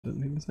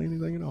Didn't even say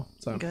anything at all.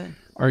 So, good.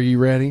 Are you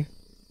ready?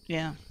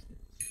 Yeah.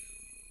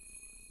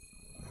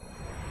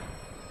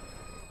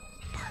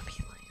 Barbie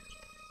Land.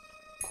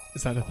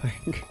 Is that a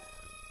thing?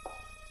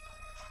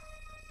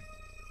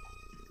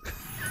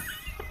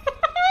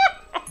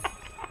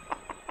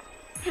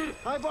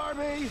 Hi,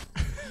 Barbie.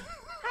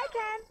 Hi,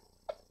 Ken.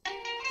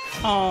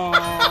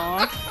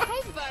 Aww.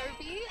 Hi,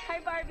 Barbie. Hi,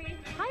 Barbie.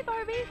 Hi,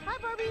 Barbie. Hi,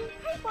 Barbie.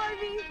 Hi,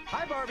 Barbie.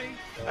 Hi, Barbie.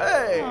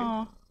 Hey!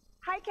 Aw.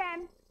 Hi,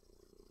 Ken.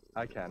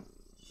 Hi, Ken.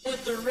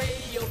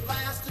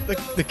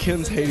 The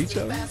Kens hate each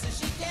other.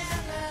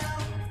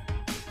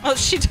 Oh,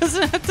 she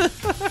doesn't have to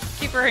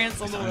keep her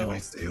hands on the I wheel.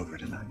 might stay over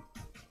tonight.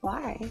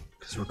 Why?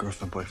 Because we're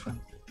girlfriend, boyfriend.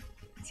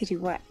 To do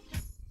what?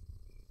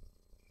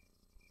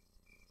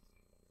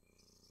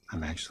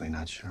 I'm actually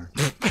not sure.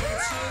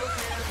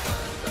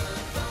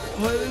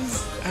 What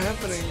is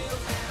happening?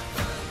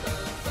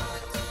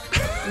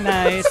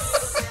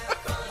 Nice.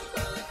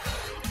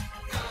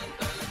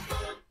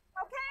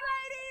 Okay,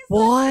 ladies.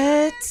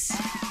 What?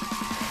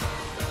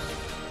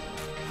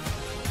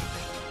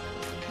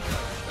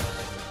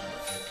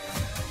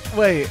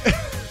 Wait.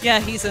 Yeah,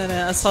 he's in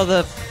it. I saw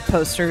the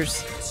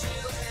posters.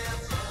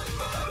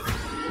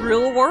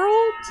 Real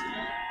world?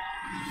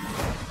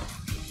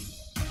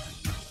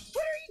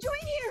 What are you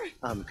doing here?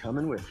 I'm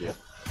coming with you.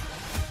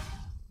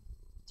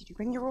 Did you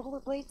bring your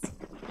rollerblades?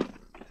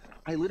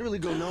 I literally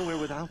go nowhere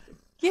without them.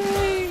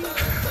 Yay!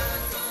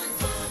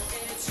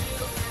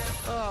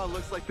 Oh,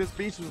 looks like this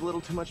beach was a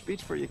little too much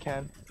beach for you,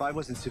 Ken. If I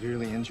wasn't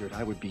severely injured,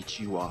 I would beat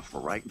you off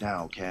right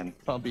now, Ken.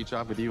 I'll beach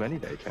off with you any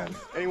day, Ken.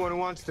 Anyone who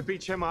wants to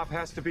beach him off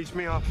has to beach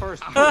me off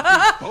first. Both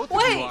of you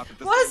Wait, off at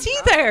the was same he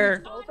time. there?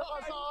 Both of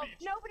us off.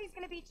 Nobody's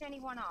gonna beach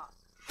anyone off.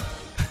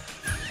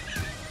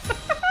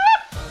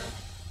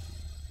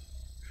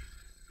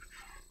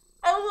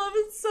 I love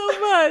it so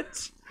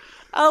much.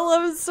 I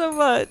love it so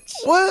much.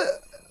 What?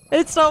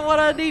 It's not what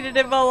I needed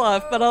in my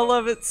life, but I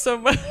love it so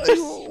much.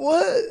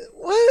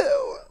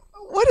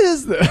 What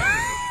is this?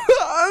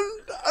 I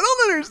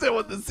don't understand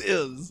what this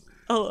is.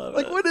 I love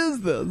Like, it. what is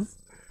this? I love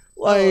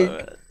Like,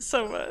 it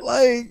so much.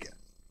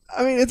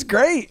 I mean, it's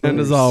great. And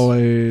as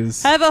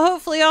always, Have a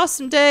hopefully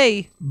awesome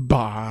day.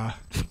 bye.